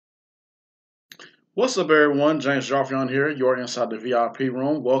What's up, everyone? James Joffion here. You're inside the VIP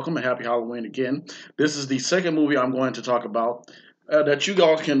room. Welcome and happy Halloween again. This is the second movie I'm going to talk about that you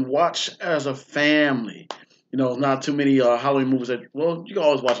all can watch as a family. Not too many Halloween movies well, you can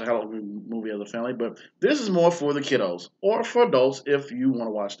always watch a Halloween movie as a family, but this is more for the kiddos or for adults if you want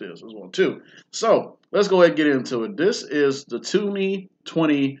to watch this as well, too. So let's go ahead and get into it. This is the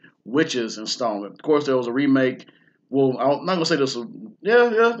 2020 Witches installment. Of course, there was a remake. Well, I'm not gonna say this.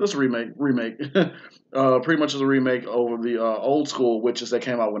 Yeah, this a remake. Remake. Pretty much is a remake over the old school witches that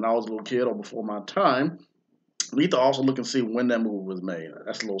came out when I was a little kid or before my time. Need to also look and see when that movie was made.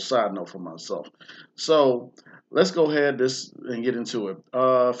 That's a little side note for myself. So let's go ahead this and get into it.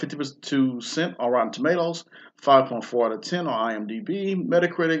 52% on Rotten Tomatoes, 5.4 out of 10 on IMDb,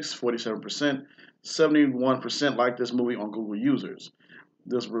 Metacritic's 47%, 71% like this movie on Google users.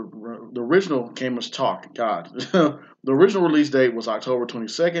 The original came as talk. God, the original release date was October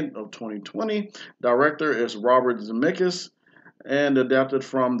 22nd of 2020. Director is Robert Zemeckis, and adapted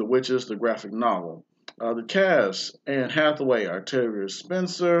from The Witches, the graphic novel. The cast: Anne Hathaway, Octavia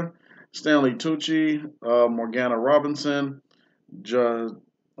Spencer, Stanley Tucci, Morgana Robinson.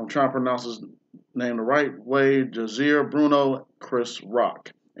 I'm trying to pronounce his name the right way. Jazir Bruno, Chris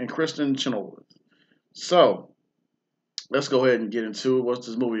Rock, and Kristen Chenoweth. So let's go ahead and get into what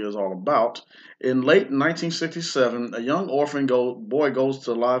this movie is all about. In late 1967, a young orphan boy goes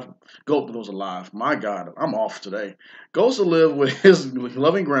to live. Goes alive. My God, I'm off today. Goes to live with his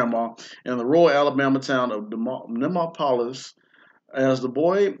loving grandma in the rural Alabama town of Nemapolis. As the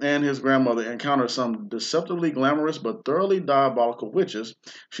boy and his grandmother encounter some deceptively glamorous but thoroughly diabolical witches,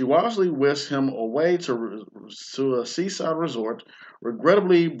 she wisely whisks him away to a seaside resort.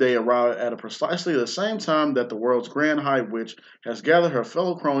 Regrettably, they arrive at precisely the same time that the world's grand high witch has gathered her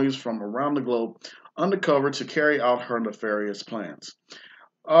fellow cronies from around the globe undercover to carry out her nefarious plans.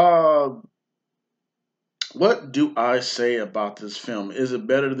 Uh, what do I say about this film? Is it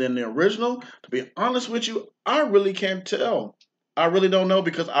better than the original? To be honest with you, I really can't tell. I really don't know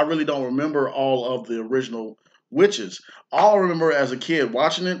because I really don't remember all of the original witches. All I remember as a kid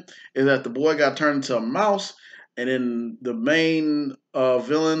watching it is that the boy got turned into a mouse, and then the main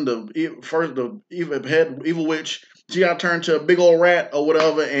villain, the evil witch, she got turned to a big old rat or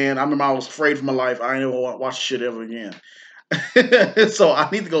whatever. And I remember I was afraid for my life. I ain't never want to watch shit ever again. So I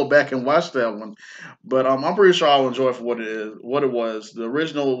need to go back and watch that one. But I'm pretty sure I'll enjoy it for what it is, what it was. The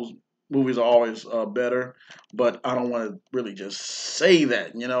original movies are always better, but I don't want to really just say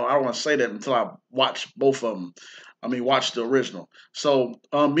that. I don't want to say that until I watch both of them. I mean, watch the original. So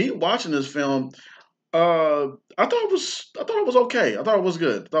me watching this film, I thought it was okay. I thought it was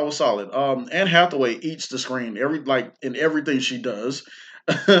good. I thought it was solid. Anne Hathaway eats the screen in everything she does.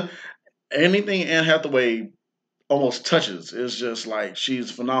 Anything Anne Hathaway almost touches. It's just like she's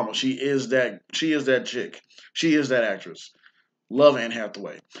phenomenal. She is that. She is that chick. She is that actress. Love Anne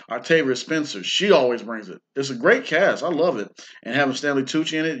Hathaway. Octavia Spencer. She always brings it. It's a great cast. I love it. And having Stanley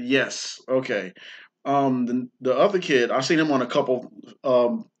Tucci in it. Yes. Okay. The other kid. I've seen him on a couple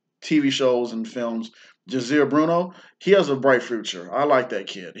TV shows and films. Jazir Bruno. He has a bright future. I like that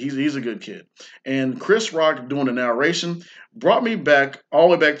kid. He's a good kid. And Chris Rock doing the narration brought me back all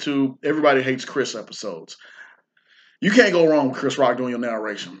the way back to Everybody Hates Chris episodes. You can't go wrong with Chris Rock doing your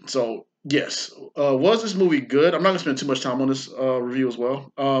narration. So yes, was this movie good? I'm not gonna spend too much time on this review as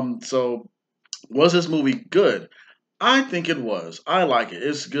well. So was this movie good? I think it was. I like it.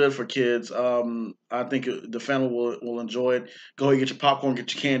 It's good for kids. I think the family will enjoy it. Go ahead, get your popcorn,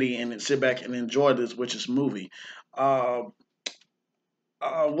 get your candy, and then sit back and enjoy this witch's movie. Uh,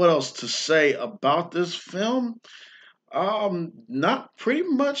 what else to say about this film? Not pretty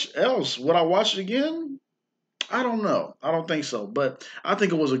much else. Would I watch it again? I don't know. I don't think so. But I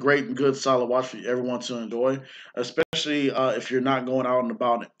think it was a great and good, solid watch for everyone to enjoy, especially if you're not going out and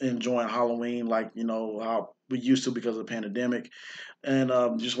about enjoying Halloween like, how we used to because of the pandemic. And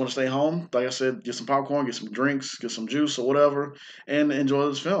just want to stay home. Like I said, get some popcorn, get some drinks, get some juice or whatever, and enjoy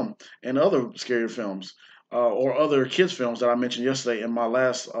this film and other scary films or other kids' films that I mentioned yesterday in my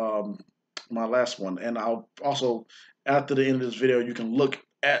last one. And I'll also, after the end of this video, you can look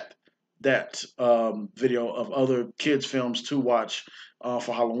at that video of other kids' films to watch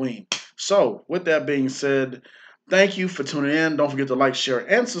for Halloween. So, with that being said, thank you for tuning in. Don't forget to like, share,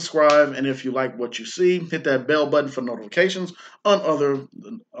 and subscribe. And if you like what you see, hit that bell button for notifications on other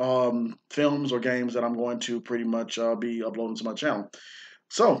films or games that I'm going to pretty much be uploading to my channel.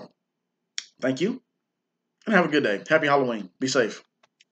 So, thank you and have a good day. Happy Halloween. Be safe.